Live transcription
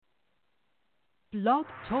Blog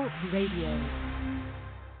Talk Radio.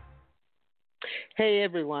 Hey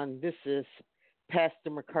everyone, this is Pastor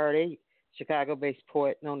McCarty, Chicago-based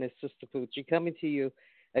poet known as Sistapoochie, coming to you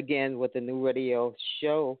again with a new radio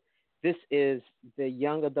show. This is the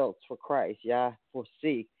Young Adults for Christ,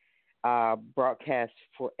 YA4C, broadcast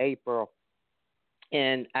for April,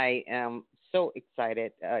 and I am so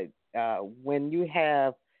excited when you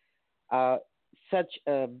have uh, such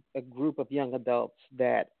a group of young adults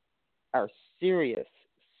that are serious,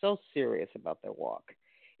 so serious about their walk.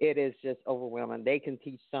 It is just overwhelming. They can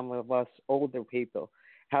teach some of us older people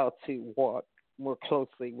how to walk more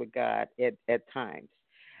closely with God at times.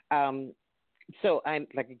 Um, so I'm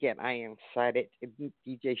like again, I am excited.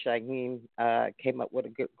 DJ Shyheim came up with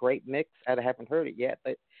a great mix. I haven't heard it yet,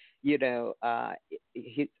 but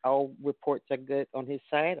all reports are good on his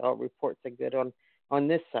side. All reports are good on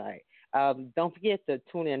this side. Don't forget to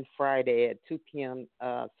tune in Friday at 2 p.m.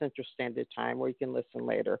 Central Standard Time, where you can listen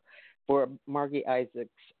later for Margie Isaacs,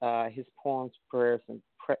 his poems, prayers, and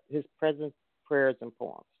his presence, prayers, and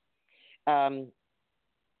poems. Um,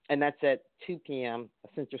 and that's at 2 p.m.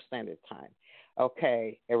 Central Standard Time.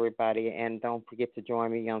 Okay, everybody, and don't forget to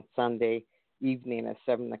join me on Sunday evening at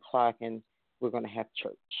 7 o'clock, and we're going to have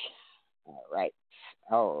church. All right.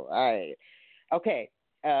 Okay,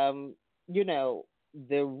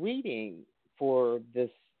 the reading for this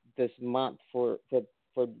month for the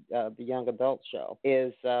young adult show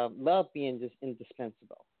is love being just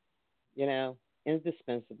indispensable.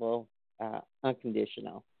 Indispensable,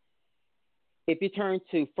 unconditional. If you turn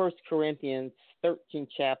to First Corinthians 13th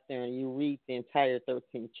chapter and you read the entire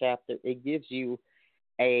 13th chapter, it gives you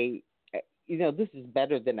this is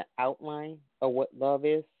better than an outline of what love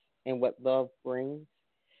is and what love brings.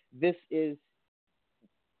 This is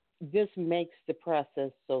this makes the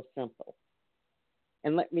process so simple.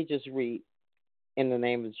 And let me just read in the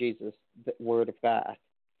name of Jesus the word of God.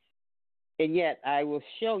 And yet I will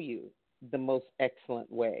show you the most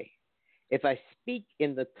excellent way. If I speak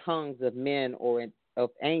in the tongues of men or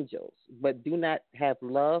of angels, but do not have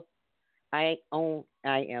love, I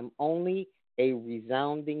am only a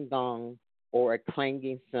resounding gong or a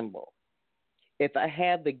clanging cymbal. If I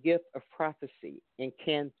have the gift of prophecy and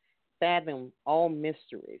can fathom all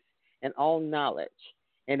mysteries and all knowledge,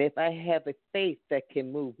 and if I have a faith that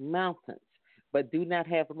can move mountains, but do not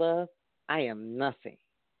have love, I am nothing.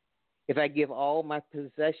 If I give all my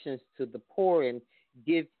possessions to the poor and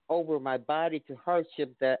give over my body to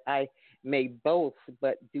hardship that I may boast,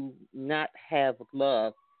 but do not have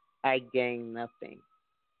love, I gain nothing.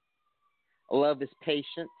 Love is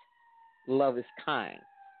patient. Love is kind.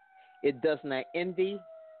 It does not envy.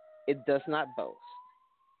 It does not boast.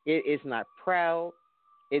 It is not proud.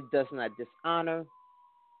 It does not dishonor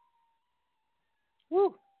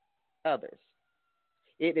others.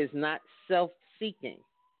 It is not self-seeking.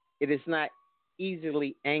 It is not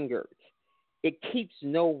easily angered. It keeps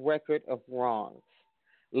no record of wrongs.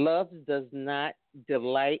 Love does not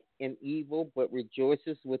delight in evil, but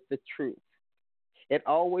rejoices with the truth. It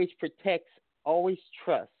always protects, always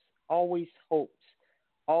trusts, always hopes,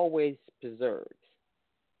 always preserves.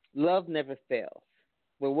 Love never fails.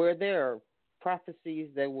 But where there are prophecies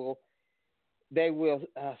they will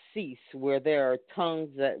cease. Where there are tongues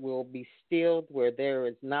that will be stilled, where there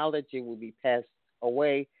is knowledge, it will be passed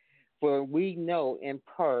away. For we know in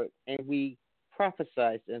part, and we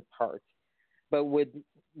prophesy in part. But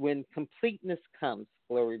when completeness comes,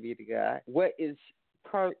 glory be to God, what is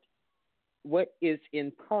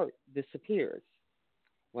in part disappears.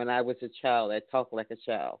 When I was a child, I talked like a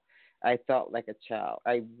child. I thought like a child.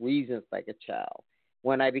 I reasoned like a child.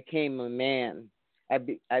 When I became a man,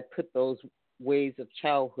 I put those ways of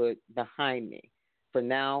childhood behind me. For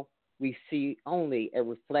now, we see only a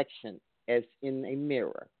reflection as in a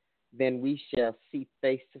mirror. Then we shall see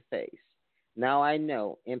face to face. Now I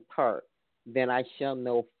know in part, then I shall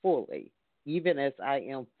know fully, even as I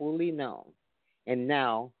am fully known. And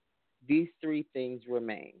now these three things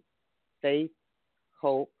remain: faith,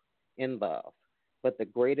 hope, and love. But the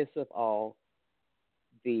greatest of all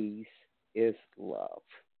these is love.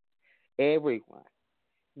 Everyone,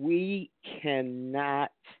 we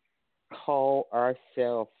cannot call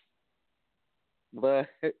ourselves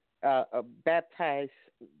baptized,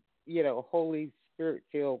 Holy Spirit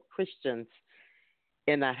filled Christians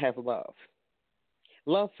and not have love.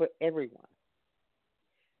 Love for everyone.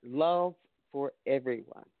 Love for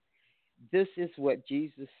everyone. This is what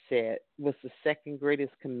Jesus said was the second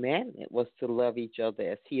greatest commandment, was to love each other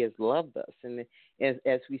as he has loved us. And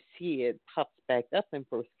as we see, it pops back up in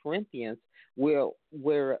First Corinthians,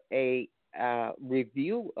 where a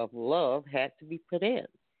review of love had to be put in,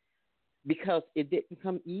 because it didn't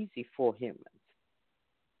come easy for humans.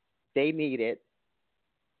 they needed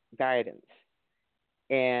guidance.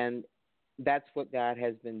 And that's what God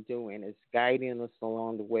has been doing is guiding us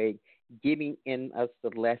along the way, giving in us the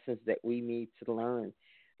lessons that we need to learn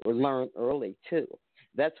or learn early too.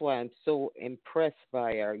 That's why I'm so impressed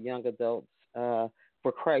by our young adults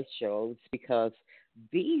for Christ shows because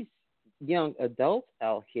these young adults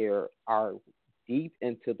out here are deep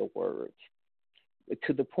into the Word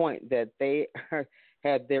to the point that they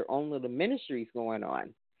have their own little ministries going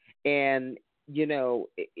on. And,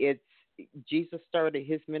 it's Jesus started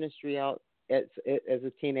his ministry out as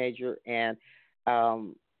a teenager and,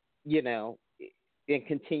 you know, and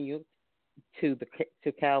continued to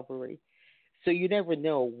Calvary. So you never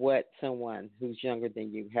know what someone who's younger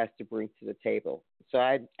than you has to bring to the table. So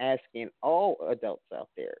I'm asking all adults out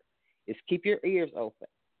there is keep your ears open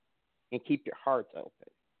and keep your hearts open.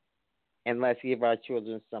 And let's give our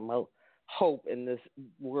children some hope in this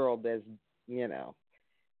world that's, you know,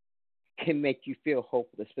 can make you feel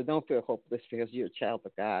hopeless. But don't feel hopeless because you're a child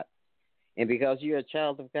of God. And because you're a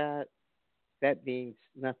child of God, that means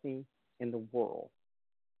nothing in the world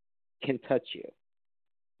can touch you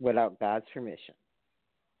without God's permission.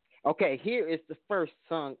 Okay, here is the first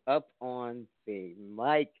song up on the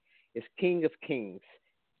mic. It's King of Kings.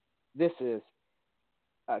 This is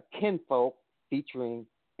Kinfolk featuring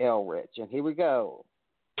El Rich. And here we go.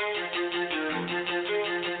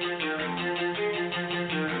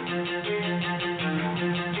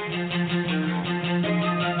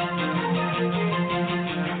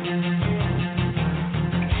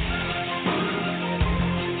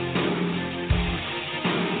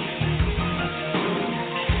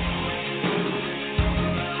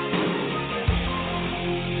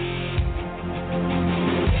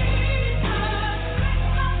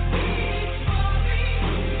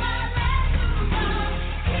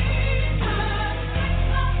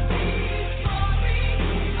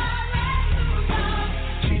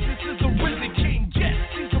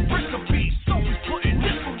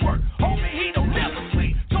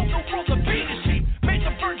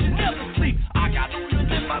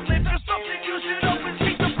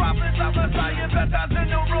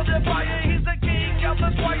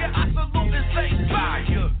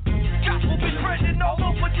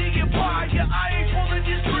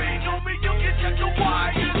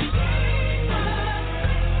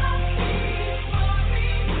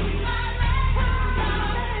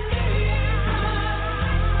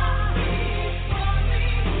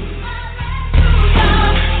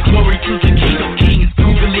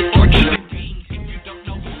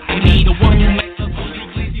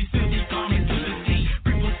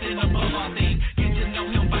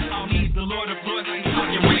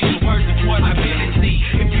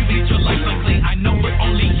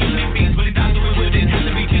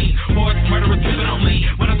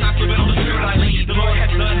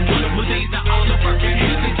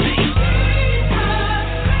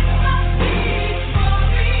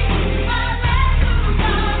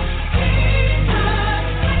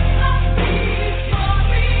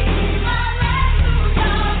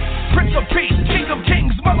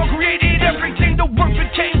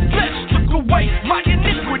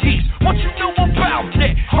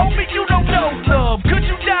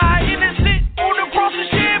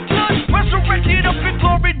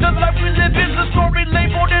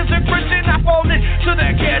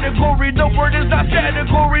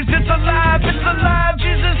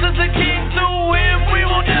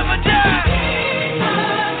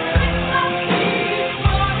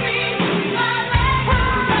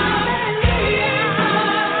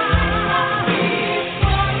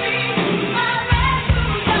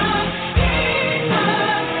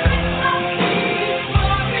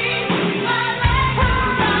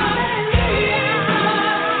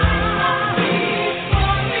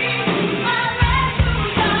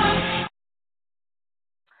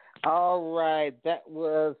 That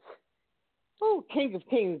was King of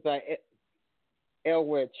Kings by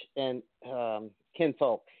Elrich and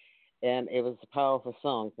Kinfolk. And it was a powerful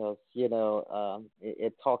song because,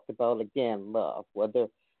 it talked about, again, love,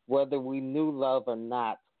 whether we knew love or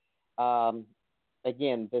not.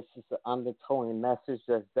 Again, this is an undertone message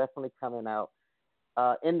that's definitely coming out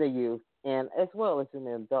in the youth and as well as in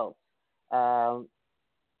the adults.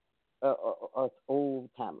 Old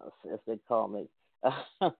timers, as they call me.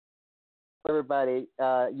 Everybody,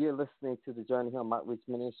 you're listening to the Journey Home Outreach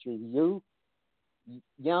Ministry. You,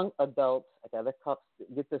 young adults, I gotta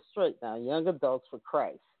get this straight now. Young adults for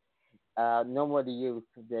Christ. No more the youth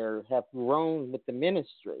there have grown with the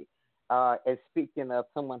ministry. And speaking of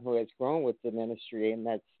someone who has grown with the ministry, and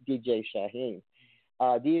that's DJ Shyheim.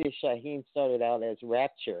 DJ Shyheim started out as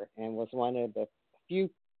Rapture and was one of the few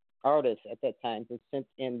artists at that time who sent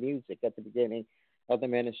in music at the beginning of the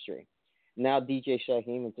ministry. Now DJ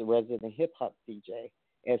Shyheim is a resident hip hop DJ,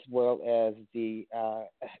 as well as the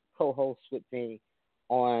co-host with me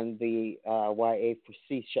on the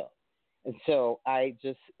YA4C show. And so I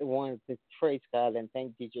just wanted to praise God and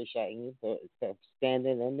thank DJ Shyheim for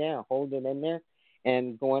standing in there, holding in there,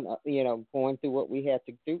 and going, going through what we have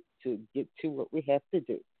to do to get to what we have to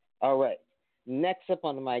do. All right. Next up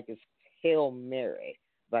on the mic is Hail Mary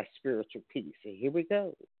by Spiritual Peace. And here we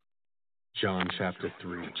go. John chapter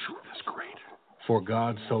 3. For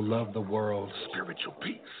God so loved the world, spiritual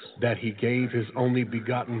peace, that he gave his only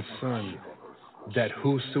begotten Son, that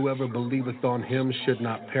whosoever believeth on him should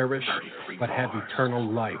not perish, but have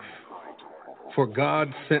eternal life. For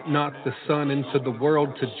God sent not the Son into the world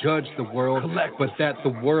to judge the world, but that the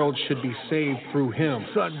world should be saved through him.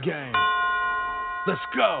 Son gang. Let's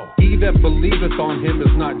go. He that believeth on him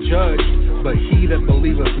is not judged, but he that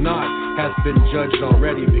believeth not hath been judged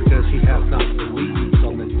already, because he hath not believed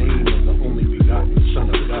on the name of the only begotten Son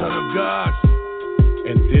of God. Son of God.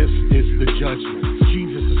 And this is the judgment.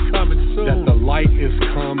 Jesus is coming soon. That the light is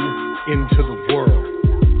come into the world,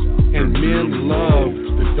 and men loved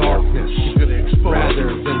the darkness rather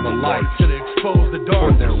than the light. Expose the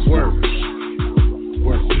darkness. For their works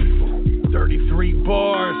were evil. 33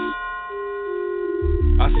 bars.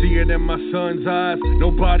 I see it in my son's eyes.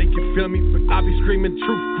 Nobody can feel me, but I be screaming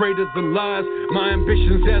truth greater than lies. My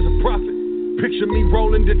ambitions as a prophet. Picture me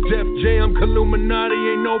rolling to Def Jam, Illuminati,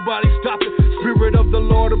 ain't nobody stopping. Spirit of the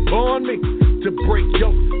Lord upon me to break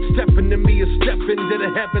yoke. Stepping to me a step into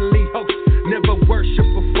the heavenly host. Never worship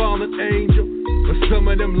a fallen angel, but some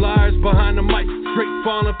of them liars behind the mic, straight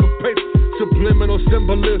falling for paper. Subliminal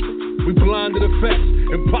symbolism, we blind to the facts,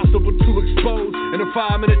 impossible to expose in a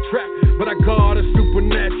 5-minute track. But our God is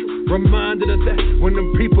supernatural, reminded of that when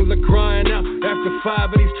them people are crying out after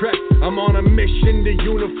 5 of these tracks. I'm on a mission to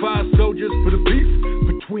unify soldiers for the peace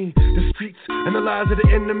between the streets and the lies of the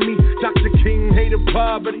enemy. Dr. King hated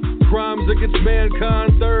poverty, crimes against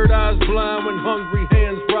mankind, third eyes blind when hungry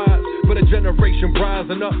hands rise. But a generation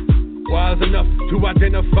rising up, wise enough to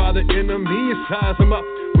identify the enemy and size him up.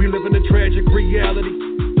 We live in a tragic reality.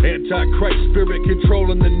 Antichrist spirit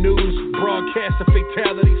controlling the news, broadcast of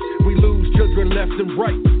fatalities. We lose children left and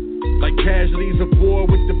right, like casualties of war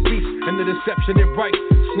with the beast and the deception it right.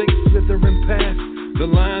 Snakes slithering past the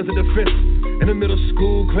lines of defense in the middle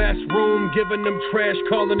school classroom, giving them trash,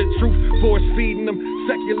 calling it truth, force feeding them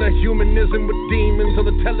secular humanism with demons on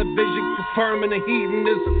the television, confirming the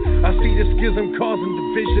hedonism. I see the schism causing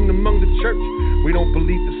division among the church. We don't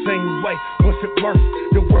believe the same way. What's it worth?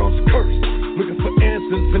 The world's cursed, looking for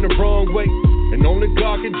answers in the wrong way. And only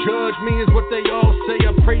God can judge me is what they all say.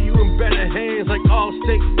 I pray you in better hands like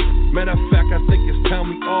Allstate. Matter of fact, I think it's time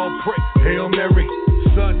we all pray. Hail Mary,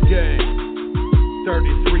 Sun Gang.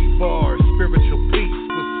 33 bars, spiritual peace,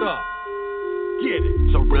 what's up? Get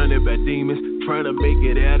it. Surrounded by demons, trying to make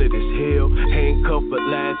it out of this hell. Handcuffed at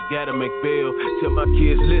last, gotta make bail. Tell my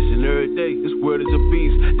kids, listen, every day, this world is a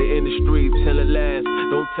beast. They in the streets, telling lies,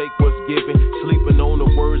 don't take what's given. Sleeping on the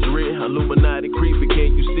words written, Illuminati creepy,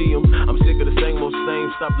 can't you see them? I'm sick of the same old same,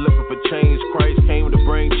 stop looking for change. Christ came to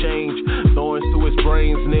bring change. Thorns through his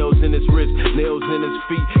brains, nails in his wrist, nails in his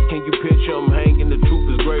feet. Can you picture him hanging? The truth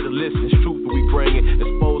is greater, listen, it's truth that we bringing.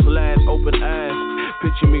 Expose lies, open eyes.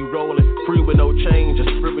 Picture me rolling, free with no change, a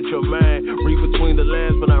spiritual mind. Read between the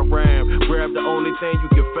lines when I rhyme. Grab the only thing you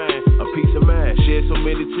can find, a peace of mind. Shed so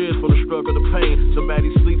many tears from the struggle, the pain. Somebody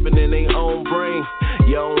sleeping in their own brain.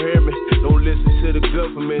 Y'all don't hear me, don't listen to the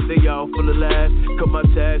government, they all full of lies. Cut my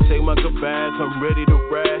ties, say my goodbyes, I'm ready to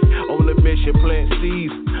ride. On a mission, plant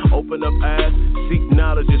seeds, open up eyes. Seek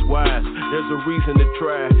knowledge is wise, there's a reason to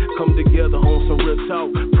try. Come together on some real talk,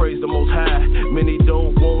 praise the Most High. Many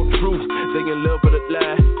don't want truth, they in love with a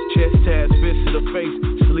lie. Chest ties, fist to the face,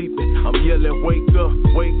 sleeping. I'm yelling, wake up,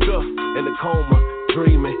 in the coma,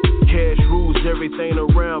 dreaming. Cash rules everything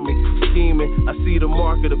around me, scheming. I see the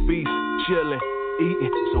mark of the beast, chilling,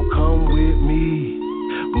 eating. So come with me,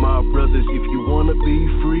 my brothers, if you wanna be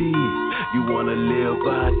free. You wanna live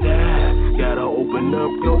or die, gotta open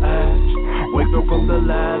up your eyes. Wake up from the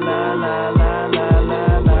lie.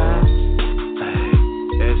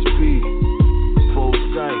 SP, full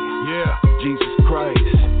sight, yeah. Jesus Christ,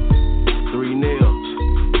 3 nails,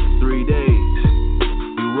 3 days,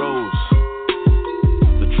 he rose.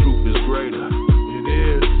 The truth is greater, it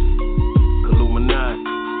is. Illuminati,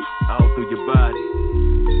 all through your body.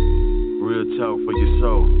 Real talk for your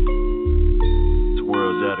soul. This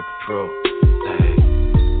world's out of control. Hey.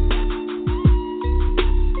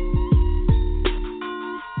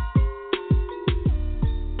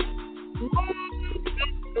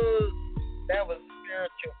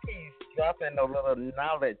 dropping a little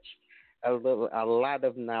knowledge, a lot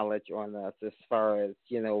of knowledge on us as far as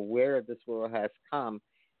where this world has come,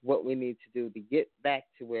 what we need to do to get back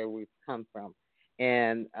to where we've come from,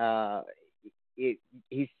 and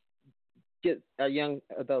he's just our young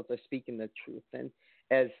adults are speaking the truth, and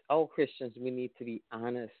as all Christians, we need to be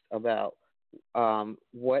honest about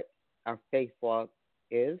what our faith walk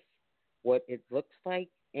is, what it looks like,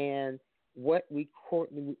 and what we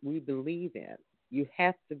believe in. You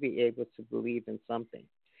have to be able to believe in something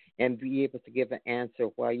and be able to give an answer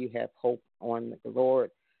why you have hope on the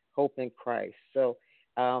Lord, hope in Christ. So,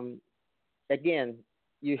 again,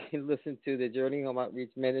 you can listen to the Journey Home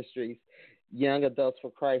Outreach Ministries Young Adults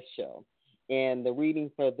for Christ show. And the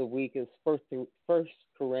reading for the week is First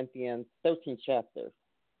Corinthians 13th chapter.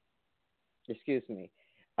 Excuse me.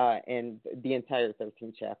 And the entire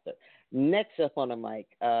 13th chapter. Next up on the mic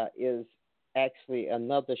is actually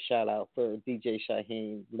another shout out for DJ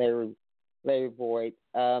Shyheim, Larry Boyd.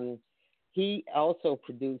 He also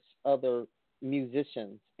produced other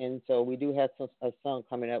musicians, and so we do have a song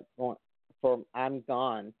coming up from I'm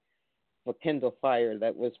Gone for Kindle Fire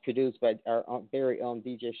that was produced by our very own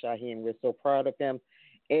DJ Shyheim. We're so proud of him,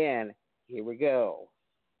 and here we go.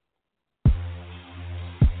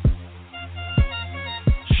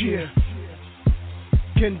 Yeah,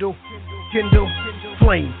 Kindle,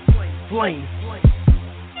 flame.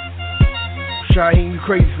 Shyheim, you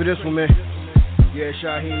crazy for this one, man. Yeah,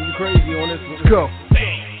 Shyheim, you crazy on this one. Let's go.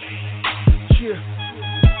 Yeah.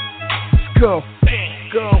 Let's go.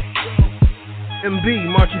 MB,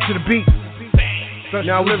 marching to the beat.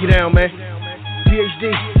 Now we get down, man. PhD,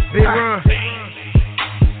 Big Ron.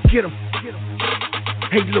 Get him.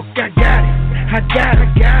 Hey, look, I got it.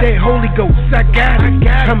 That Holy Ghost, I got it.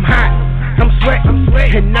 I'm hot, I'm sweating,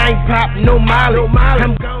 and I ain't pop no molly.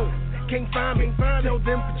 I'm gone, can't find me. Tell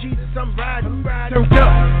them for Jesus I'm riding. Turned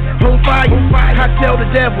up, on fire. I tell the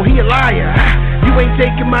devil he a liar. You ain't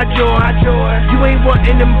taking my joy. You ain't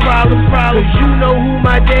wanting them problems. Cause you know who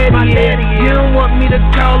my daddy is. You don't want me to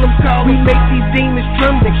call him. We make these demons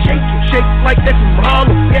tremble. Shake like that from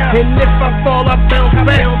Harlem. And if I fall, I bounce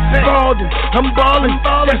back. I'm ballin'.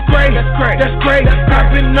 That's great. I've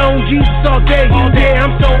been on Jesus all day. Yeah,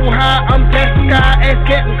 I'm so high. I'm past the sky. Ask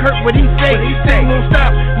Captain Kirk what he say. He won't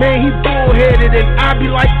stop. Man, he bullheaded and I be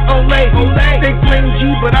like, Olay. They claim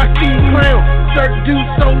G, but I see clown. Certain dudes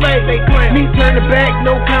so late. Me turn the back,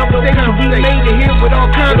 no conversation. We made it here with all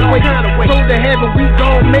kind of ways. So to heaven, we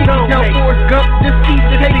gon' make it. Tell Forrest Gump, this piece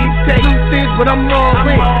of tape. Truth is, but I'm all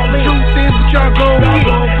in. Truth is, what y'all gon' get.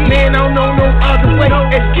 Man, I don't know no other way.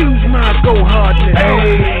 Excuse my go hardness.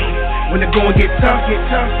 Hey, when the going get tough, the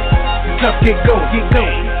tough get go.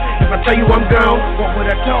 If I tell you I'm gone, what would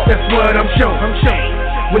I talk? That's what I'm showing.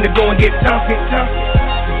 When the going get tough, the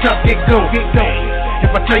tough get go. If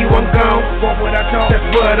I tell you I'm gone, what would I talk? That's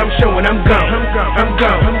what I'm showing. I'm gone. I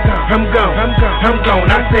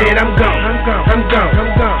said I'm gone.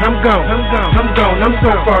 I'm so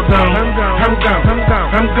far gone. I'm gone.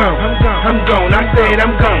 I said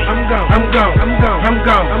I'm gone.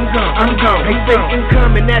 Ain't Satan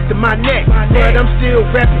coming after my neck, but I'm still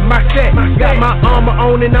rapping my set. Got my armor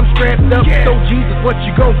on and I'm strapped up. So Jesus, what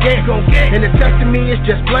you gon' get? And the test of me is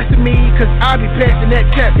just blessing me, cause I be passing that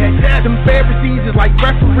test. Them Pharisees is like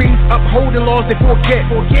referees, upholding laws they forget.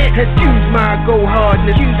 Excuse my go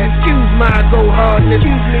hardness. New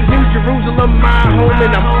Jerusalem, my home,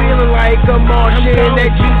 and I'm feeling like I'm all shit.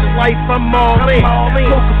 That Jesus life, I'm all in.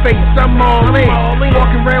 Poker face, I'm all in.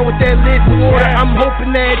 Walking around with that lid water, I'm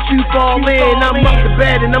hoping that you fall in. I'm up to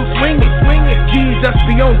bed and I'm swinging. Jesus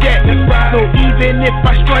be on that. So even if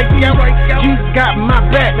I strike out, Jesus got my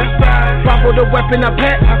back. Follow the weapon I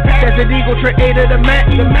pack. As an eagle created the mat.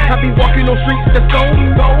 I be walking on streets that's gold.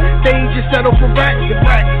 Stage is settled for rats.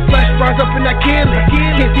 Flesh rise up and I kill it.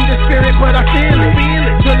 Can't see the spirit, but I feel it.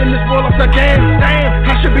 Turning this world upside down.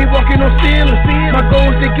 I should be walking on ceilings. My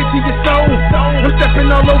goal is to get to your soul. I'm stepping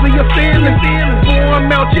all over your feelings. Before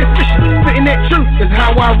I'm out here fishing, spitting that truth is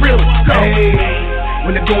how I really go. Hey,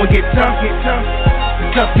 when the going get tough, the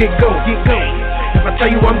tough get go. If I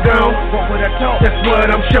tell you I'm gone, what would I talk? That's what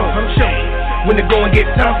I'm showing. When the going get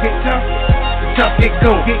tough, the tough get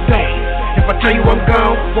go. If I tell you I'm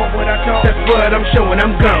gone, what would I talk? That's what I'm showing.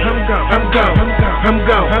 I'm gone. I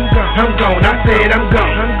said I'm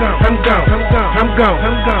gone.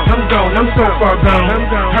 I'm so far gone.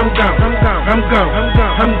 I'm gone.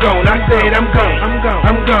 I said I'm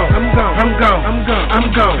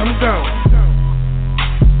gone.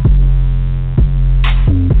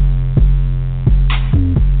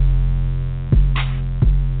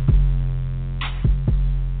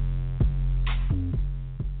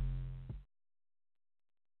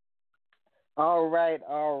 All right.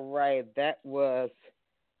 That was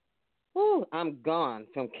I'm Gone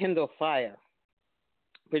from Kindle Fire,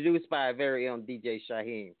 produced by our very own DJ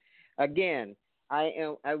Shyheim. Again,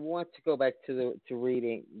 I want to go back to the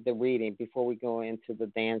reading before we go into the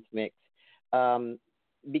dance mix,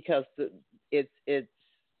 because it's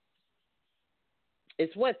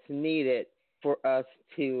what's needed for us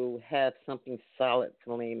to have something solid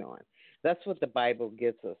to lean on. That's what the Bible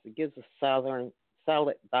gives us. It gives us solid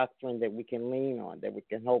doctrine that we can lean on, that we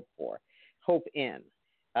can hope in.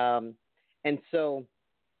 And so,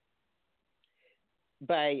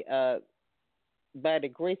 by the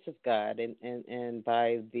grace of God and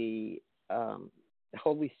by the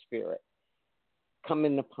Holy Spirit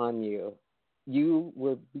coming upon you, you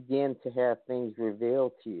will begin to have things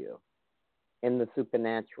revealed to you in the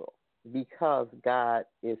supernatural, because God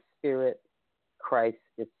is spirit, Christ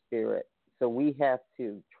is spirit. So we have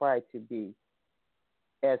to try to be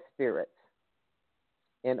as spirits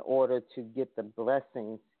in order to get the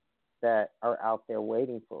blessings that are out there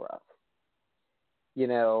waiting for us. You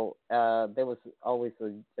know, there was always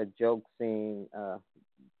a joke saying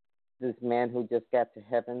this man who just got to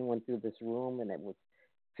heaven went through this room and it was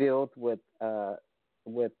filled with all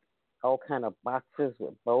kind of boxes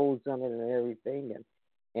with bows on it and everything,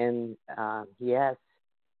 and he asked,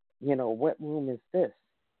 you know, what room is this?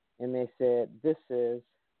 And they said, this is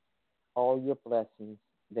all your blessings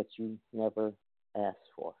that you never asked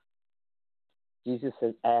for. Jesus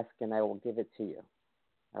says, ask and I will give it to you.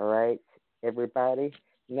 All right, everybody.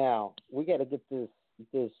 Now we got to get this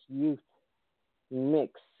youth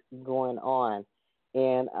mix going on,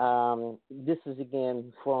 and this is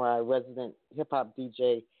again for our resident hip hop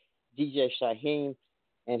DJ Shyheim,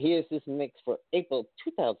 and here's this mix for April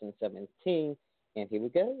 2017, and here we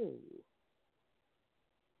go.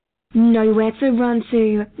 Nowhere to run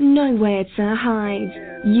to, nowhere to hide.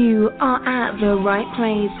 You are at the right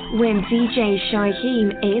place when DJ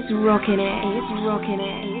Shyheim is rocking it.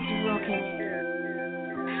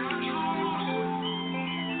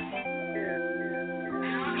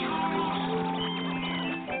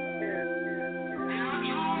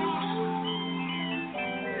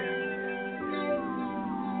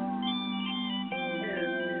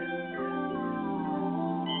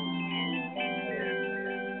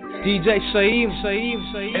 DJ Shyheim.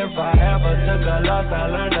 If I ever took a loss,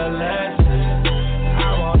 I learned a lesson.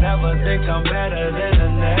 I won't ever think I'm better than the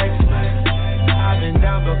next man. I've been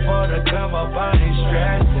down before to come up, I ain't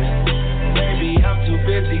stressing. Baby, I'm too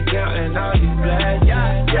busy counting all these blessings.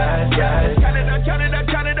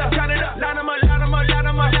 Count it up. Line 'em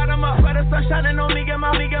up. But the sun shining on me, get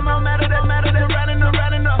my matter than running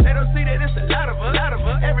up. They don't see that it's a lot of us.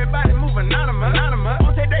 Everybody moving anonymous.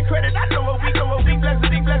 Won't take that credit, I know what we blessed.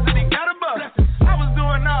 Got a bus. I was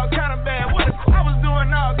doing all kind of bad. I was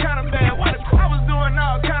doing all kind of bad. What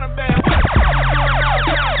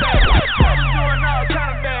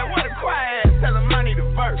a quiet ass. Tell him I need a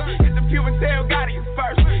verse. Hit the pew and tell God he's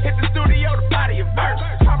first. Hit the studio to body a verse.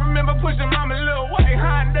 I remember pushing mama a little way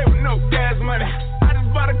high and there with no gas money. I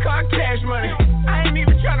just bought a car, cash money. I ain't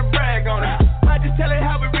even trying to brag on it. I just tell it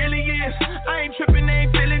how it really is. I ain't tripping, they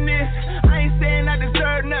ain't feeling this. I ain't saying I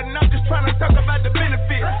deserve nothing. I'm just trying to talk about the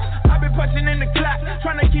benefits. I've been punching in the clock,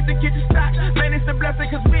 trying to keep the kitchen stocked. Man, it's a blessing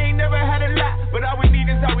cause we ain't never had a lot. But all we need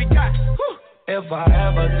is all we got. Whew. If I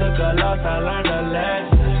ever took a loss, I learned a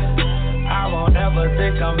lesson. I won't ever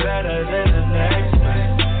think I'm better than the next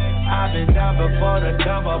man. I've been down before to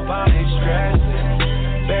come up, I ain't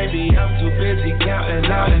stressing. Baby, I'm too busy counting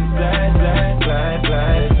all these blessings. Count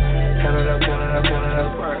it up.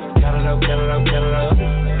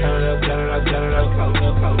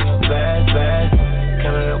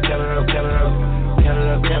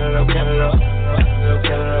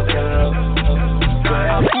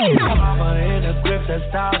 Mama in the grip that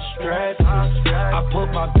style stretch. I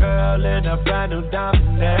put my girl in a brand new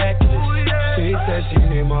diamond necklace. She said she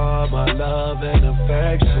need more of my love and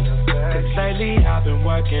affection. Cause lately I've been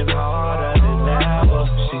working harder than ever.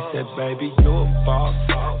 She said, baby, you a boss.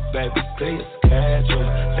 Baby, please schedule.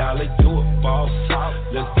 Dollar, you a boss.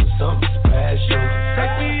 Let's do something special.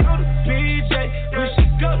 Take me on the PJ. We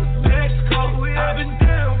should go to Mexico. I've been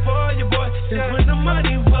down for you, boy, since when the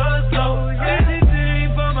money was low.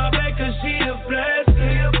 Anything for my baby, cause she a blessing.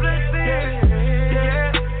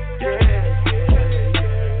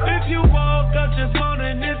 If you woke up this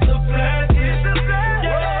morning, it's a blessing.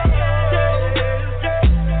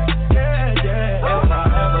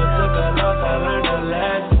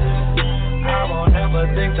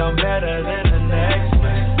 I'm better than the next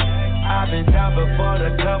man. I've been down before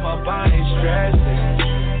to come up, I ain't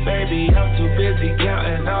stressing. Baby, I'm too busy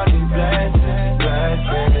counting all these blessings.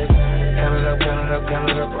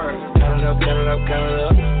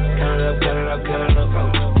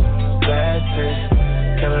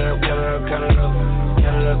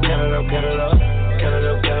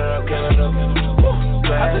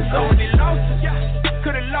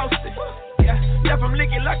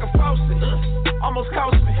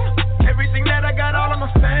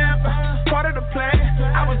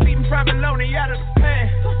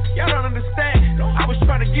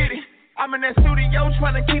 I'm in that studio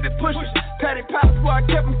trying to keep it pushing. Patty pops while I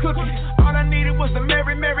kept them cooking. All I needed was a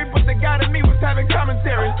Mary, but the God in me was having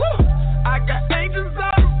commentary. I got angels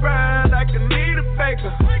all around, I can need a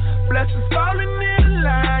baker. Blessings falling in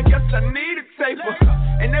line, guess I need a taper.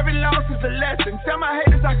 And every loss is a lesson. Tell my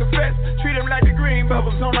haters I confess. Treat them like the green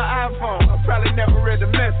bubbles on the iPhone. I probably never read the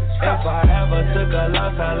message. If I ever took a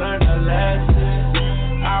loss, I learned a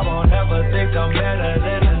lesson. I won't ever think I'm better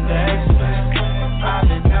than the next man. I've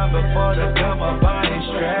been down before the come up, I ain't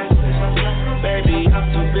stressing. Baby,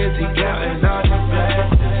 I'm too busy counting all these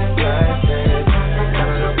blessings.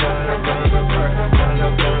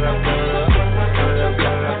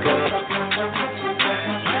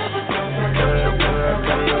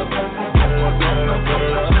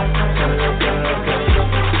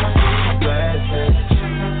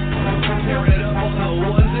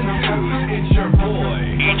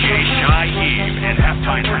 Shyheim and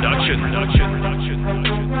Halftime Production.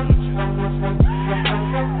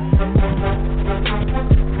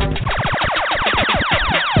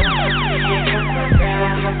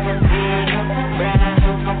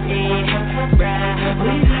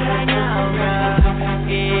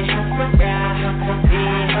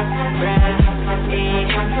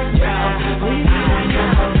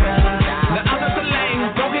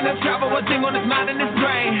 On his mind and his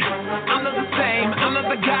brain, I'm not the same. I'm not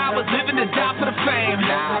the guy I was living to die for the fame.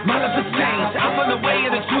 My life has changed. I'm on the way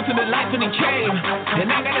of the truth and the life when he came.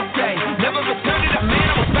 And I gotta say, never returned to the man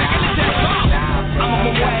I was back in the day. I'm on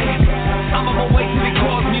my way. I'm on my way till he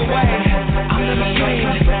calls me away. I'm in the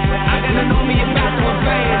street. I gotta know me about to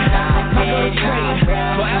invade. My Lord train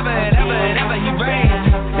forever and ever and ever he reigns.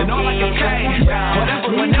 And all I can say,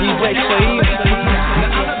 whatever, whenever, now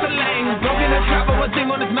I'm not the lane. Broken and travel, one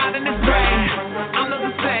thing on his mind and his brain. I'm not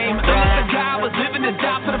the same. I'm not the guy I was living to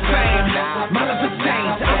die for the fame. My life has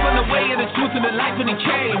changed. I'm on the way of the truth and the life when he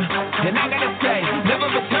came. And I gotta say, never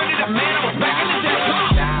returned to the man I was back in the day.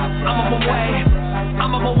 I'm on my way.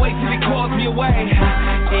 I'm on my way till he calls me away.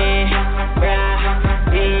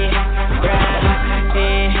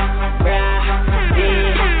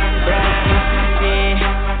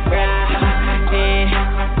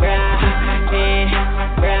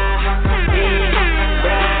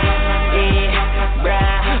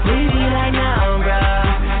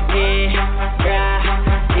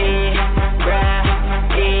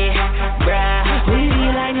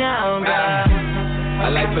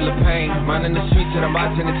 Mine in the streets and I'm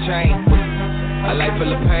watching the chain. A life full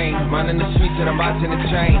of pain. Mine in the streets and I'm watching the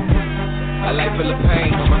chain. A life full of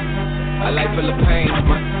pain. A life full of pain.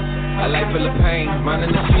 A life full of pain. Mine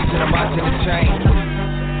in the streets and I'm watching the chain.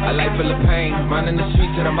 A life full of pain. Mine in the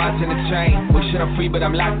streets and I'm watching the chain. Wishing I'm free but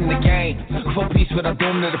I'm locked in the game. For peace but I'm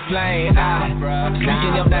doomed to the flame.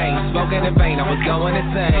 Speaking your name, spoken in vain. I was going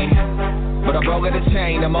insane. But I broke the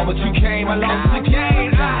chain. The moment you came, I lost the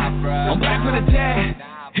game. I'm back for the dead.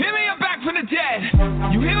 Hear me, I'm back from the dead.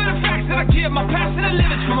 You hear me the facts that I give, my past and the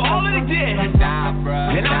limits from all that he did.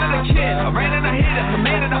 And I'm not a kid, I ran and I hit, that's the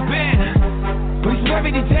man that I've been. But he's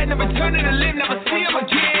buried, he's dead, never turn to the limb, never see him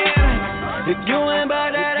again. If you ain't by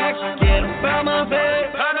that action, get him from my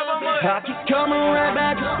face. I keep coming right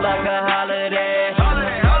back just like a holiday.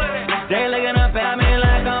 They looking up at me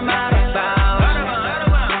like I'm out of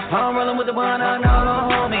bounds. I'm rolling with the one I know to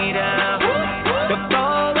hold me down. The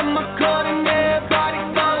ball in my court and everybody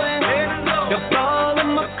falling. The ball in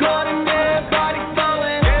my court and everybody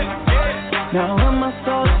falling. Now when my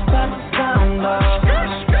soul's about to sound off,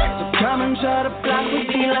 so come and try to block me,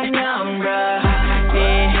 be like now, bruh.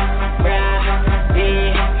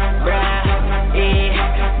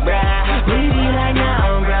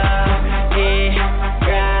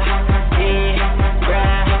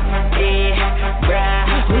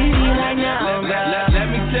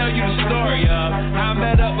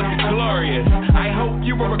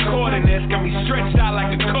 Recording this got me stretched out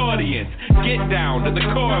like accordions. Get down to the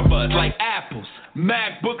core of us like apples.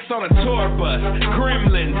 MacBooks on a tour bus.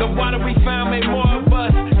 Gremlins, the water we found made more of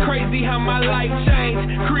us. Crazy how my life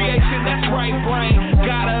changed. Creation, that's right, brain.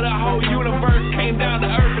 God of the whole universe came down to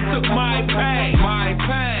earth and took my pain. My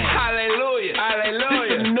pain. Hallelujah.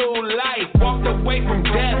 Hallelujah. This a new life. Walked away from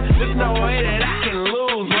death. There's no way that I can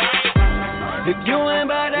lose, right? If you ain't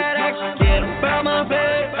by that action, get up out my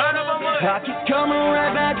face. I keep coming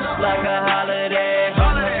right back just like a holiday.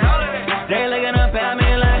 They looking up at me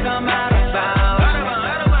like I'm out of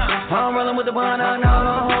bounds. I'm rolling with the one I know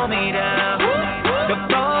to hold me down. The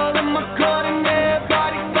ball in my court and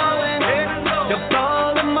everybody falling. The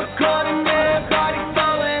ball in my court and everybody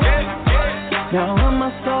falling. Now when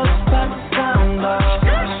my soul's about to sound off,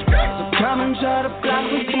 so come and try to block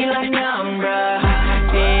me, be like now, bruh.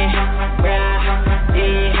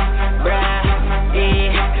 Bruh.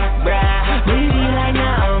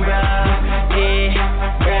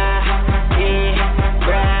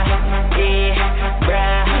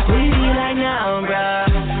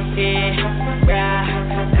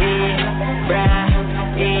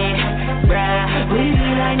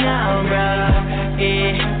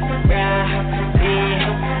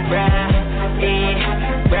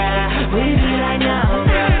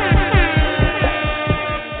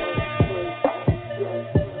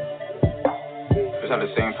 tell the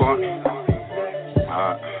same part?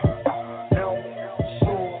 Alright.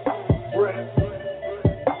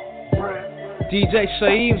 DJ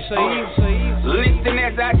Shyheim. Listen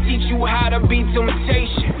as I teach you how to beat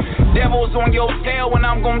temptation. Devils on your tail and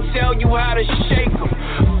I'm gonna tell you how to shake them.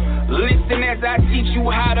 Listen as I teach you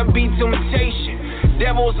how to beat temptation.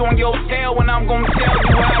 Devils on your tail and I'm gonna tell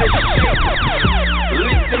you how to shake them.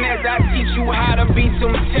 Listen as I teach you how to beat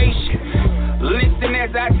temptation. Listen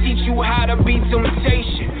as I teach you how to beat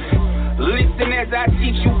temptation. Listen as I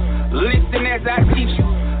teach you. Listen as I teach you.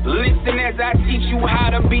 Listen as I teach you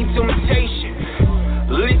how to beat temptation.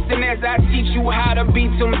 Listen as I teach you how to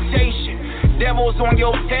beat temptation. Devils on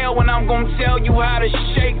your tail and I'm gonna tell you how to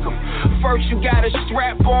shake them. First you gotta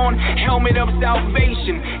strap on, helmet of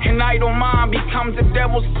salvation. And idle mind becomes the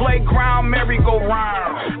devil's playground,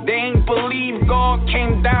 merry-go-round. They ain't believe God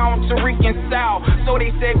came down to reconcile. So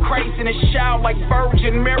they said Christ in a shout like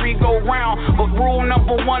Virgin merry-go-round. But rule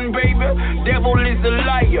number one, baby, devil is a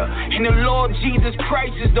liar. And the Lord Jesus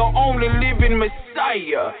Christ is the only living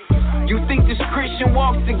Messiah. You think this Christian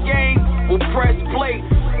walks the game? Well, press play.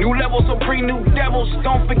 New levels will bring new devils.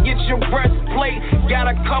 Don't forget your breastplate.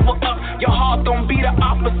 Gotta cover up your heart. Don't be the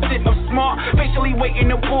opposite of smart. Patiently waiting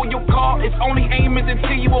to pull your card. Its only aim is to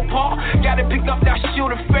tear you apart. Gotta pick up that shield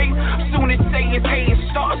of faith. Soon as Satan's hating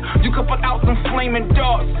starts, you can put out some flaming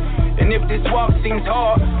darts. And if this walk seems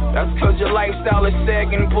hard, that's cause your lifestyle is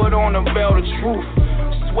sagging. Put on a belt of truth.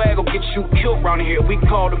 Swag will get you killed round here. We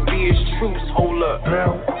call the beers truce. Hold up.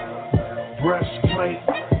 Belt, breastplate,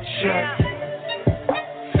 check.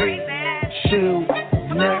 Feet, shield,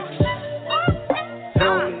 next.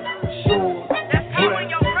 Helmet, sword,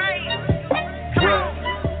 breath.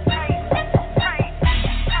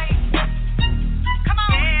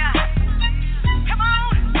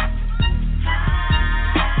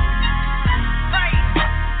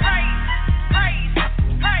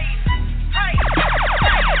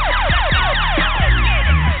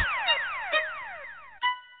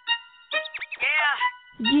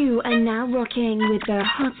 You are now rocking with the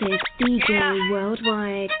hottest DJ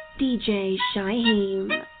worldwide, DJ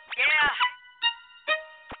Shyheim.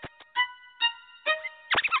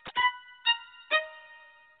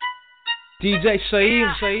 DJ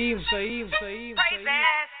Shyheim.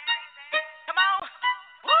 Come on.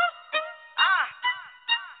 Woo.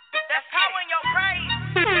 That's power in your praise.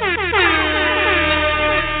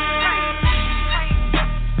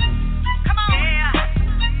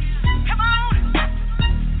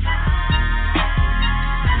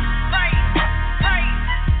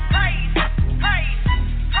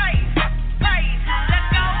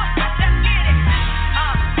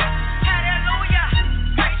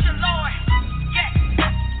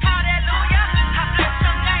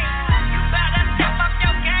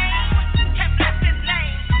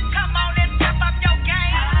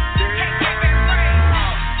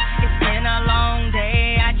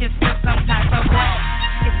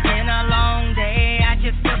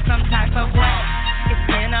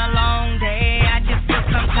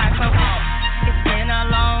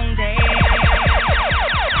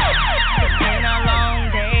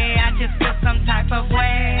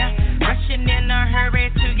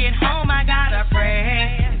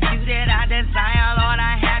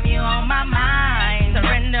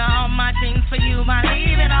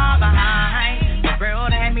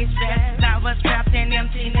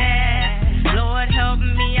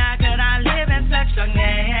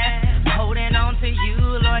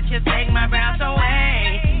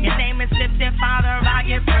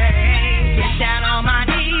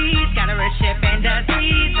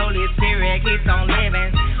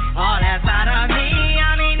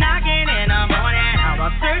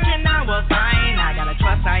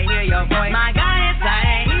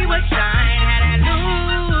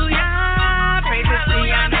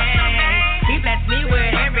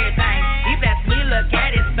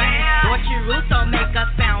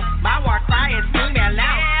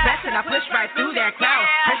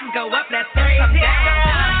 Go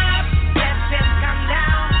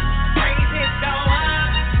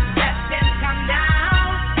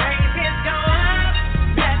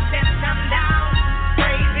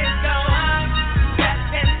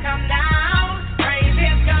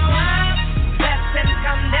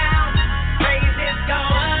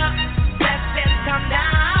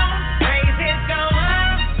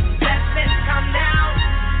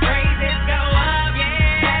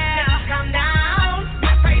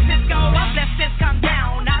up.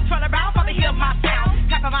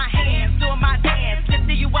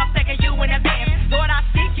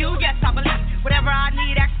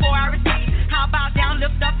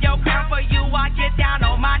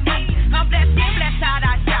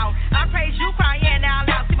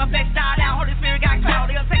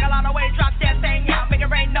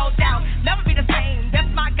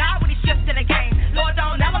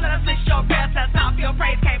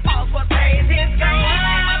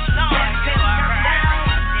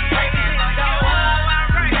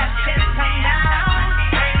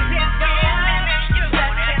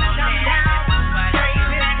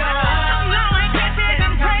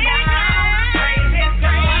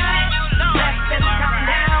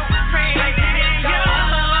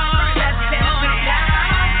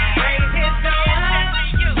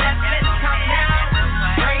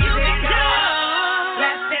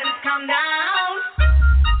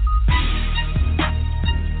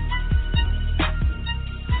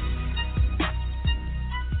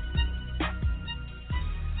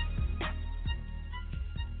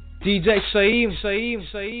 DJ Shyheim.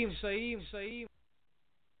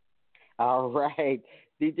 All right.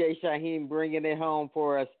 DJ Shyheim bringing it home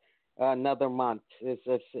for us another month. It's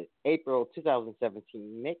April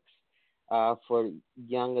 2017 mix for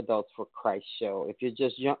Young Adults for Christ show. If you're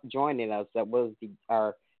just joining us, that was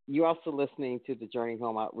you're also listening to the Journey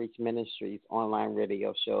Home Outreach Ministries online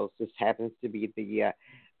radio shows. This happens to be the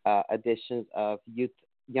editions of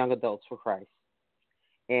Young Adults for Christ.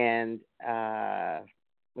 And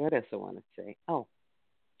what else I want to say? Oh,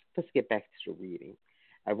 let's get back to the reading.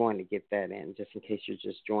 I want to get that in just in case you're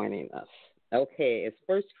just joining us. Okay, it's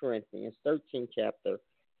 1 Corinthians 13th chapter,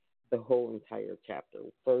 the whole entire chapter,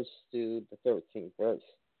 1st to the 13th verse.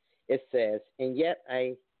 It says, "And yet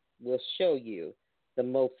I will show you the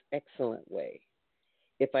most excellent way.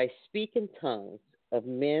 If I speak in tongues of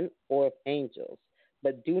men or of angels,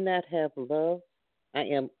 but do not have love, I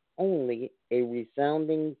am only a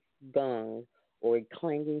resounding gong or a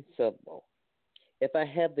clanging cymbal. If I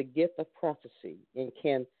have the gift of prophecy and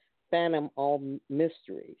can fathom all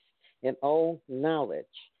mysteries and all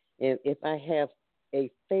knowledge, and if I have a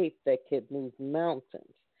faith that can move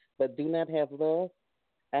mountains, but do not have love,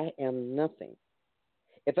 I am nothing.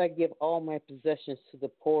 If I give all my possessions to the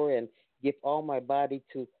poor and give all my body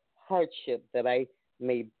to hardship that I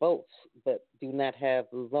may boast, but do not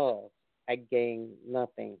have love, I gain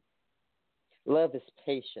nothing. Love is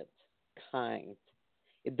patient, kind.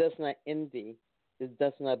 It does not envy. It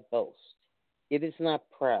does not boast. It is not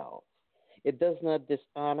proud. It does not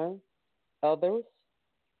dishonor others.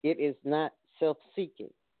 It is not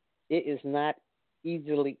self-seeking. It is not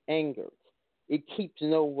easily angered. It keeps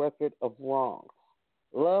no record of wrongs.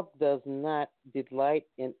 Love does not delight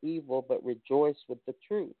in evil, but rejoices with the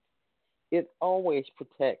truth. It always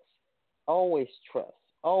protects, always trusts,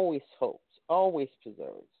 always hopes, always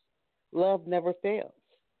preserves. Love never fails.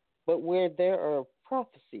 But where there are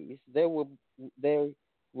prophecies, there will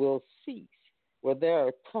cease. Where there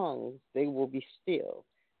are tongues, they will be still.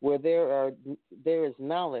 Where there is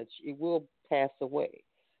knowledge, it will pass away.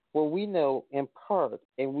 For we know in part,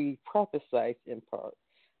 and we prophesy in part.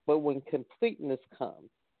 But when completeness comes,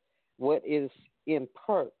 what is in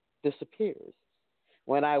part disappears.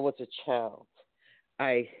 When I was a child,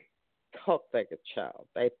 I talked like a child.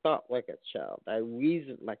 I thought like a child. I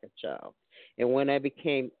reasoned like a child. And when I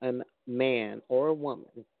became a man or a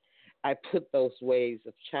woman, I put those ways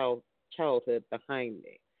of childhood behind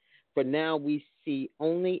me. For now we see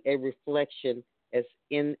only a reflection as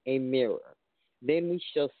in a mirror. Then we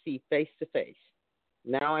shall see face to face.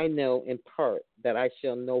 Now I know in part that I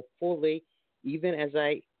shall know fully, even as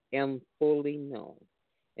I am fully known.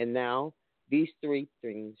 And now these three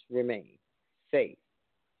things remain: faith,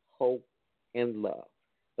 hope, and love.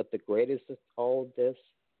 But the greatest of all this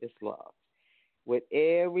is love. With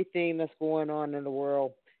everything that's going on in the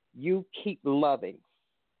world, you keep loving.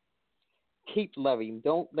 Keep loving.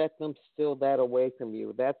 Don't let them steal that away from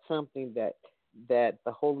you. That's something that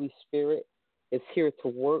the Holy Spirit is here to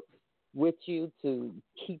work with you, to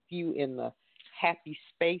keep you in the happy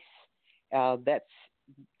space. That's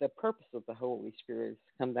the purpose of the Holy Spirit, is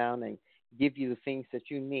to come down and give you the things that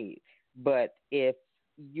you need. But if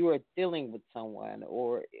you are dealing with someone,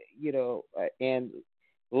 or and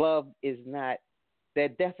love is not,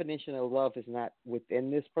 that definition of love is not within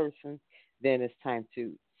this person, then it's time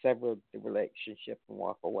to sever the relationship and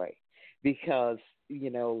walk away. Because,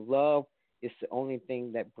 love is the only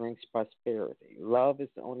thing that brings prosperity. Love is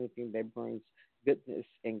the only thing that brings goodness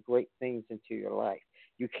and great things into your life.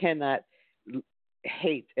 You cannot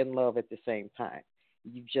hate and love at the same time.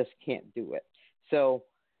 You just can't do it. So,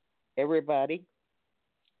 everybody,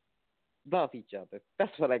 love each other.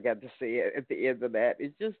 That's what I got to say at the end of that.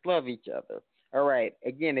 It's just love each other. All right.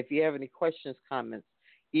 Again, if you have any questions, comments,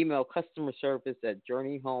 email customer service at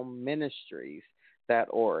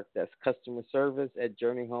journeyhomeministries.org. That's customer service at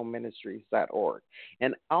journeyhomeministries.org.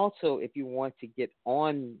 And also, if you want to get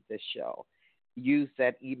on the show, use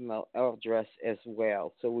that email address as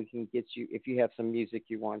well, so we can get you, if you have some music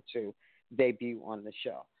you want to debut on the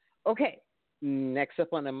show. Okay. Next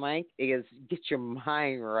up on the mic is Get Your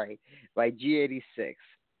Mind Right by G86.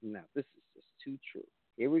 Now, this is just too true.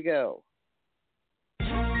 Here we go.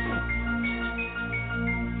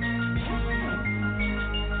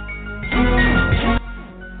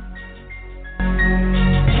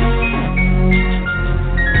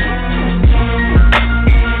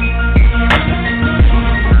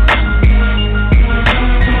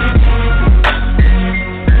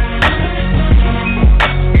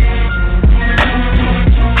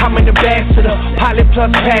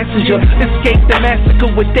 plus passenger. Escaped the massacre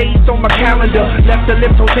with days on my calendar. Left the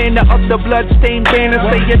lift Hosanna up the bloodstained banner.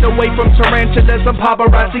 Staying away from tarantulas and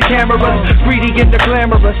paparazzi cameras. Greedy and the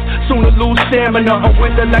glamorous, soon to lose stamina. A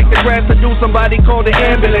winter like the grass to do somebody call the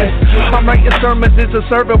ambulance. I'm writing sermons as a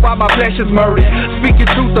servant while my flesh is murdered. Speaking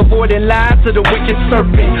truth, avoiding lies to the wicked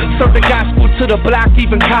serpent. Serve the gospel to the block,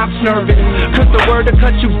 even cops nervous. Cause the word will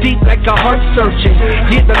cut you deep like a heart surgeon.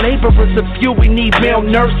 Yeah, the laborers are few, we need male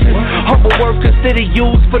nurses. Humble workers that are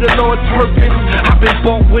used for the Lord's purpose. I've been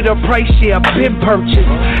bought with a price, yeah, I've been purchased.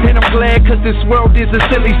 And I'm glad cause this world is a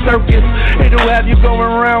silly circus. It'll have you going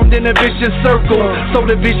around in a vicious circle. So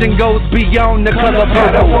the vision goes beyond the color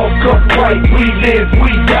purple. Woke up right, we live,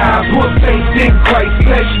 we die. Put faith in Christ,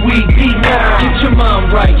 flesh we deny. Get your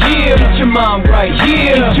mind right here, get your mind right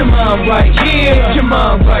here, get your mind right here, get your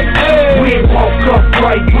mind right here. We woke up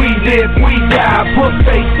right, we live, we die. Put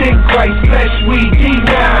faith in Christ, flesh we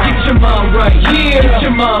deny. Get your mind right here, get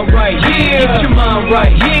your mind right here, get your mind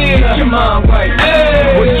right here, get your mind right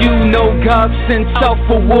here. Well, you know God sent out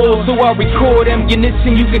for war, so I record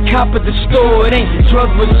ammunition you can cop at the store. It ain't drug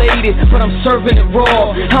related, but I'm serving it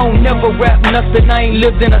raw. I don't never rap nothing I ain't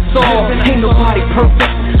lived in a saw. Ain't nobody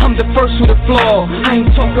perfect, I'm the first with a flaw. I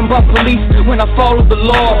ain't talking about police when I follow the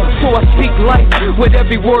law. So I speak life with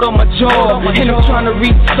every word on my jaw. And I'm trying to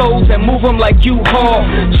reach souls and move them like U-Haul.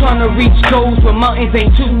 Trying to reach goals where mountains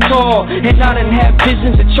ain't too tall. And I done have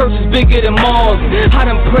visions that church is bigger than malls. I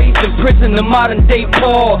done prayed in prison, the modern day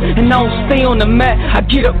Paul. And I don't stay on the mat, I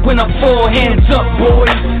get up when I fall. Hands up,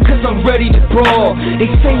 boys, cause I'm ready to brawl. They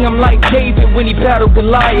say I'm like David when he battled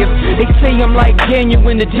Goliath. They say I'm like Daniel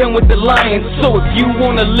in the den with the lions. So if you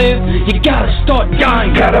wanna live, you gotta start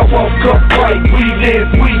dying. Gotta walk up right, we live,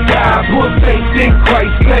 we die. Put faith in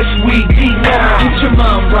Christ, flesh we deny. Get your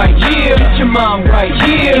mind right here, get your mind right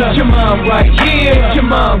here, get your mind right here, get your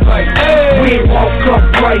mind right here. We walk up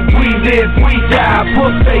right, we live, we die.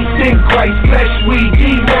 Put faith in Christ, flesh we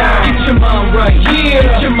deny. Get your mind right here,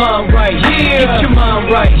 get your mind right here, get your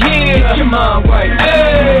mind right here, get your mind right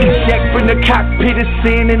here. Eject from the cockpit of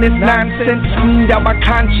sin and this nonsense. Cleaned out my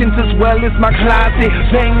conscience as well as my closet.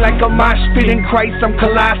 Bang like a mosh pit in Christ, I'm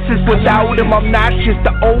Colossus. Without him, I'm nauseous.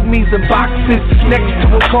 The old me's in boxes. Next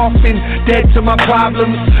to a coffin, dead to my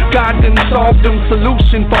problems. God done solved them,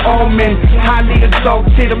 solution for all men. Highly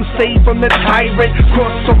exalted, I'm saved from the tyrant.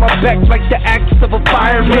 Cross on my back like the axe of a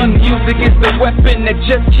fireman. Music is the weapon that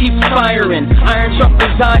just keeps firing. Iron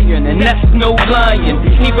sharpens iron, and that's no lying.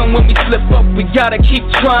 Even when we slip up, we gotta keep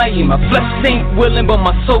trying. My flesh ain't willing, but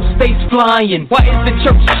my soul stays flying. Why is the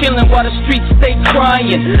church chilling while the streets stay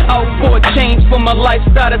crying? Out for a change for my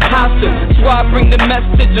lifestyle is hostile. That's why I bring the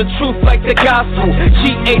message of truth like the gospel.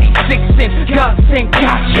 G86 and God sent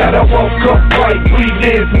gotcha. Gotta walk up right, we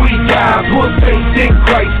live, we die. Put faith in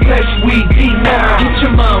Christ, flesh we deny. Get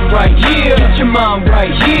your mind right here, get your mind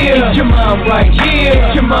right here, get your mind right here,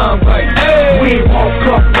 get your mind right here. We walk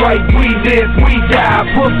up right, we live, we die.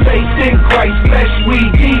 Put faith in Christ, flesh we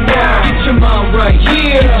deny. Get your mind right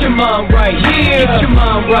here, get your mind right here, get your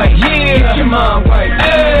mind right here, get your mind right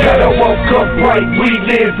here. Gotta walk up right, we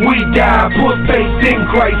live, we die. Put faith in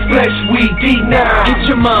Christ, flesh we deny. Get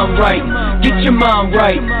your mind right, get your mind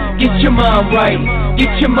right, get your mind right,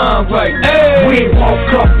 get your mind right. Hey. We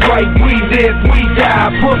walk up right, we live, we die.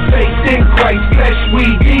 Put faith in Christ, flesh we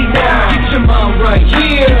deny. Get your mind right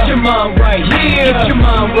here, get your mind right here, get your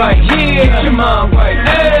mind right here, get your mind right.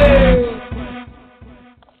 Hey.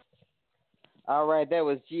 All right, that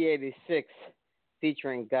was G86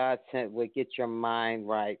 featuring God Sent with Get Your Mind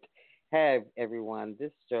Right. Hey, everyone,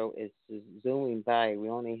 this show is just zooming by. We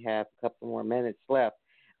only have a couple more minutes left,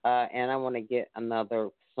 and I want to get another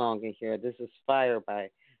song in here. This is Fire by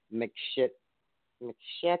Machete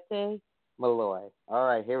Malloy. All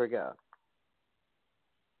right, here we go.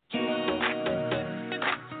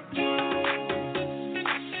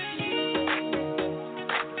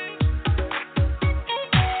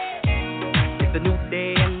 It's a new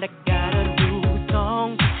day and I got a new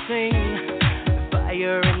song to sing. The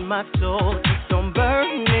fire in my soul keeps on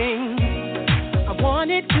burning. I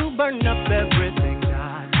want it to burn up everything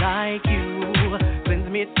not like you. Cleanse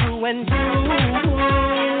me through and through.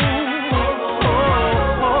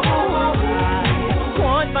 I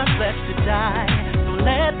want my flesh to die. So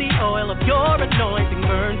let the oil of your anointing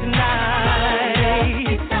burn tonight.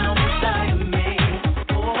 It's down inside me.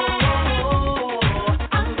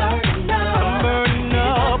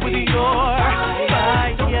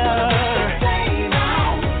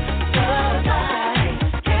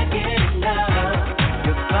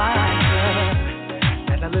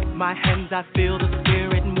 My hands, I feel the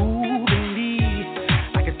spirit moving me.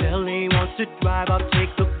 I can tell he wants to drive, I'll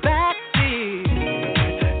take the back seat.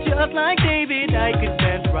 just like David, I could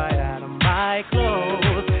dance right out of my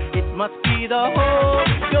clothes. It must be the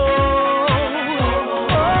Holy Ghost.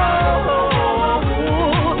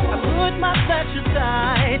 I put my flesh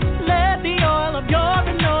aside. Let the oil of your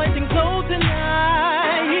anointing flow tonight.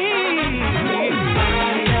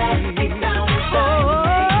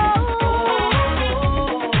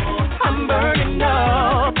 I'm burning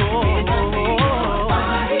up.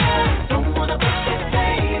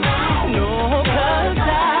 No, 'cause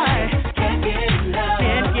I can't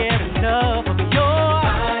get enough of your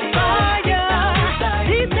fire.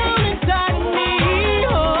 Deep down inside of me,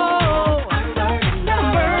 oh, I'm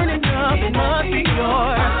burning up. It must be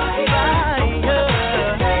your fire.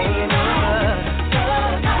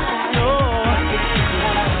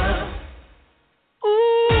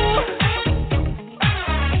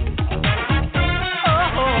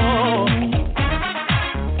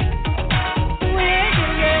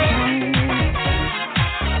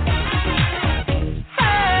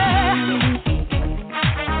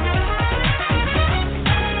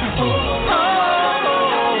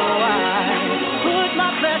 Put my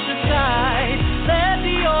flesh aside. Let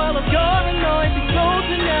the oil of your anointing flow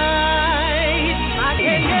tonight. I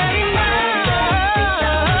can't get enough.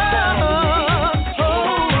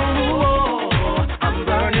 I'm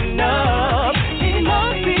burning up. It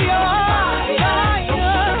must be your fire.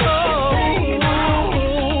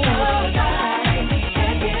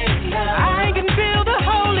 I can feel the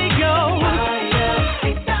Holy Ghost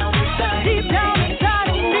deep down inside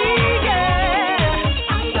of me. Yeah,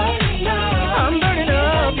 I'm burning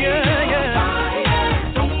up. Yeah.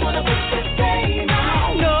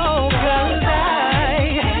 No, 'cause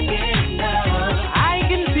I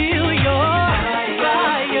can feel your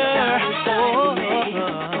fire.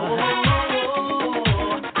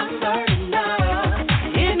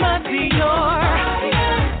 It must be your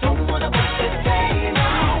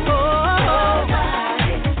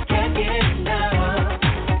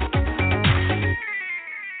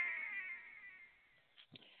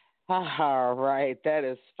All right, that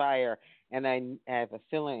is fire. And I have a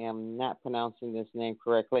feeling I'm not pronouncing this name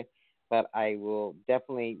correctly, but I will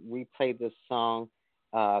definitely replay this song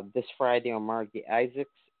this Friday on Margie Isaac's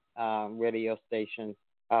radio station,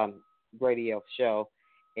 radio show,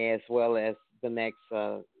 as well as the next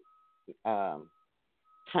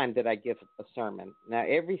time that I give a sermon. Now,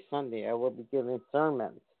 every Sunday I will be giving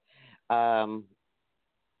sermons.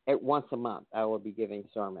 At once a month, I will be giving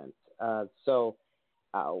sermons. So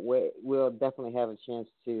we'll definitely have a chance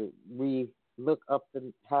to look up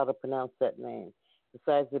how to pronounce that name.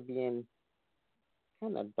 Besides it being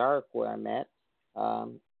kind of dark where I'm at,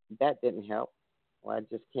 that didn't help. Well, I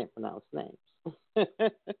just can't pronounce names.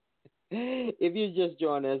 If you just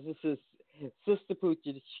joined us, this is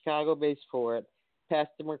Sistapoochie, the Chicago-based poet,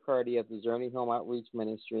 Pastor McCarty of the Journey Home Outreach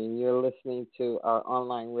Ministry, and you're listening to our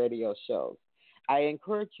online radio shows. I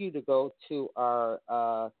encourage you to go to our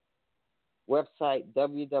website,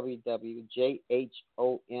 www.jhom.org.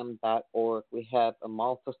 We have a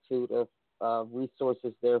multitude of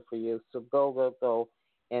resources there for you. So go,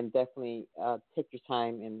 and definitely take your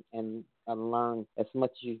time and learn as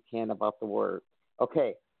much as you can about the Word.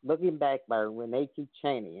 Okay, Looking Back by Renee T.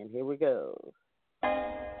 Cheney, and here we go.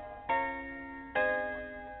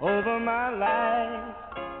 Over my life,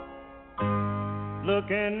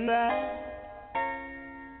 looking back.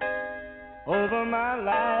 Over my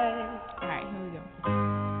life. All right, here we go.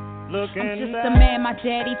 I'm just a man, my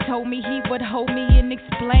daddy told me he would hold me and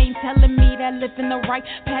explain, telling me that living the right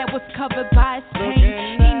path was covered by his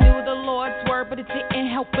pain. He knew the Lord's word, but it didn't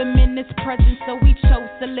help him in his presence, so he chose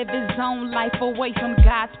to live his own life away from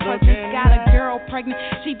God's presence. Got a girl pregnant,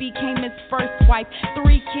 she became his first wife.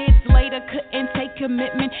 3 kids later, couldn't take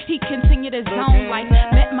commitment, he continued his own life.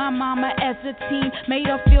 Met my mama as a teen, made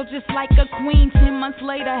her feel just like a queen. 10 months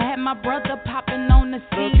later, had my brother popping on the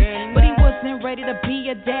scene, but he wasn't ready to be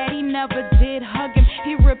a daddy. Never did hug him.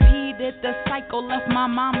 He repeated the cycle, left my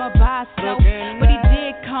mama by herself. But he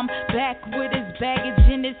did come back with his baggage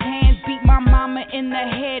in his hands, beat my mama in the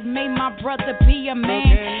head, made my brother be a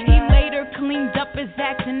man. He later cleaned up his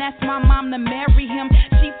act and asked my mom to marry him.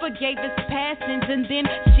 She forgave his passions and then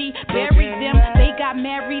she buried them. They got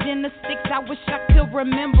married in the sticks. I wish I could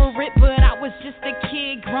remember it, but I was just a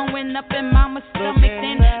kid growing up in mama's stomach.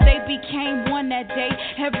 Then they became one that day.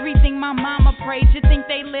 Everything my mama prayed. You think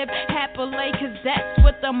they live happily, cause that's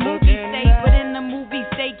what the movies say. But in the movies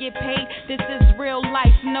they get paid. This is real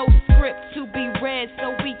life, no script to be read.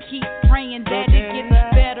 So we keep praying that it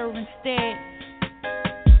gets better instead.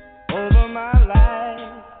 Over my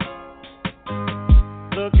life,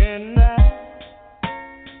 looking back.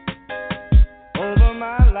 Over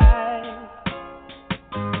my life,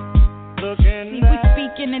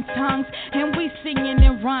 speaking in tongues and we singing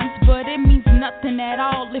in rhymes, but it means nothing at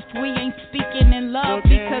all if we ain't speaking in love.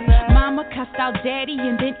 Because mama cussed out daddy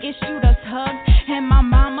and then issued us hugs, and my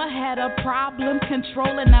mama had a problem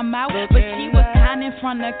controlling her mouth, but she was kind in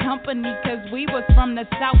front of company cause we was from the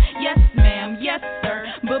south. Yes ma'am, yes sir,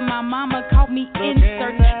 but my mama called me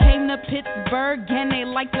insert. Came to Pittsburgh and they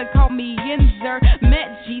like to call me Yinzer.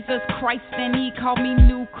 Met Jesus Christ and he called me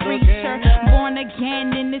new creature. Born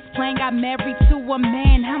again in this plane, got married to a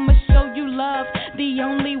man. I'ma show you love the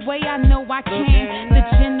only way I know I can. The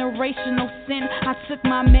generational sin, I took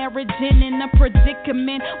my marriage in a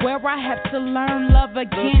predicament where I have to learn love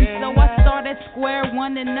again. So I start at square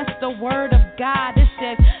one, and that's the word of God. It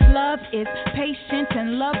says love is patient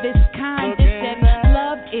and love is kind. It says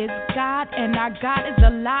love is God and our God is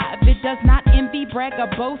alive. It does not envy, brag, or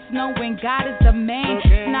boast, knowing God is the man.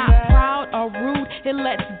 It's not proud or rude, it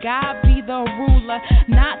lets God be the ruler.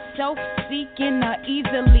 Not self-seeking or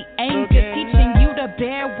easily angered, teaching you to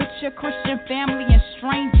bear with your Christian family and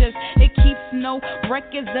strangers. It keeps no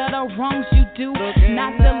records of the wrongs you do.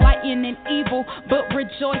 Not delighting in evil, but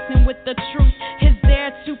rejoicing with the truth. It's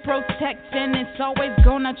there to protect and it's always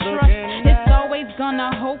gonna trust. It's always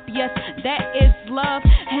gonna hope, yes, that is love.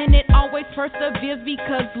 And it always perseveres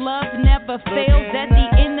because love never fails. At the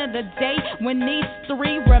end of the day, when these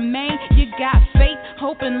three remain, you got faith,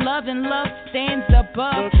 hope, and love stands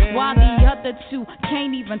above, while the other two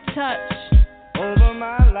can't even touch. Over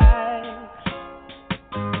my life,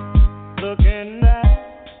 looking at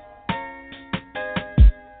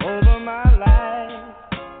over my life,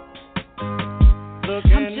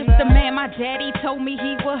 I'm just a man, my daddy told me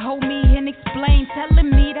he would hold me and explain, telling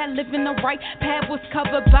me that living the right path was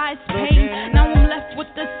covered by his pain. Now I'm left with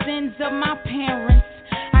the sins of my parents.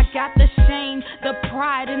 I got the shame, the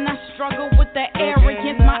pride, and I struggle with the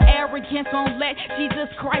arrogance. My arrogance won't let Jesus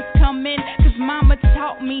Christ come in, cause mama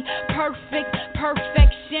taught me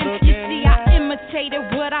perfection. You see, I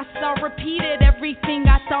imitated what I saw, repeated everything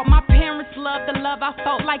I thought. My parents loved the love I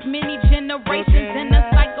felt, like many generations in the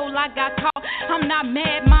cycle I got caught. I'm not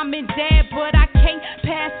mad, mom and dad, but I can't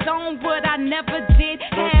pass on what I never did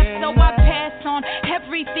have, so I pass on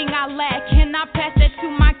everything I lack, and I pass that to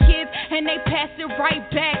my kids, and they pass it right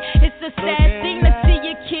back. It's a sad thing to see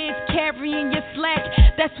your kids carrying your slack.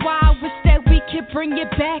 That's why I wish that we could bring it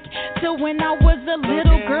back to when I was a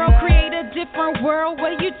little girl. Create a different world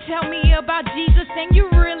where you tell me about Jesus and you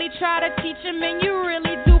really try to teach him and you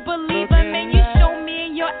really do believe him, and you show me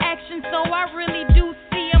in your actions so I really do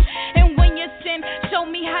see him. And when you sin, show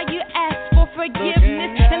me how you ask for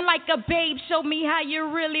forgiveness, and like a babe, show me how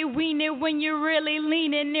you really wean it when you're really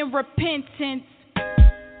leaning in repentance.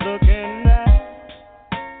 looking at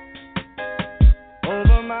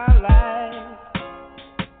over my life,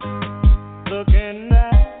 looking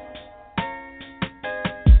at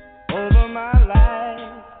over my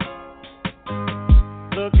life,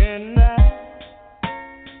 looking at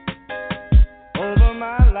over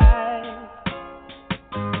my life,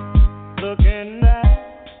 looking at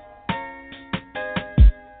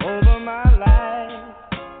over my life,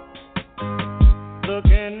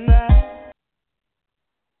 looking at.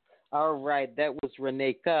 All right, that was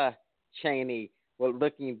Reneka Cheney. Well,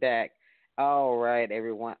 looking back. All right,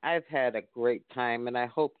 everyone. I've had a great time, and I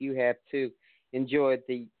hope you have too. Enjoyed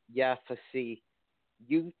the YA4C,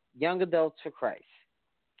 Young Adults for Christ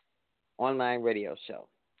online radio show.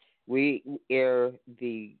 We air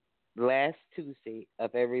the last Tuesday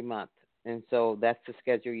of every month, and so that's the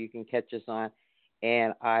schedule you can catch us on.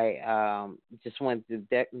 And I just wanted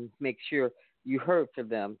to make sure you heard from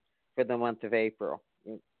them for the month of April.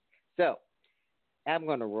 So I'm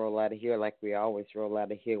going to roll out of here like we always roll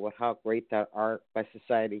out of here with How Great Thou Art by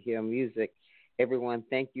Society Hill Music. Everyone,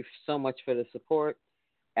 thank you so much for the support.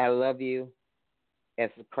 I love you.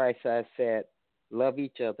 As Christ has said, love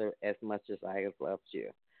each other as much as I have loved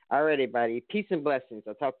you. All right, everybody. Peace and blessings.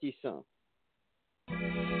 I'll talk to you soon.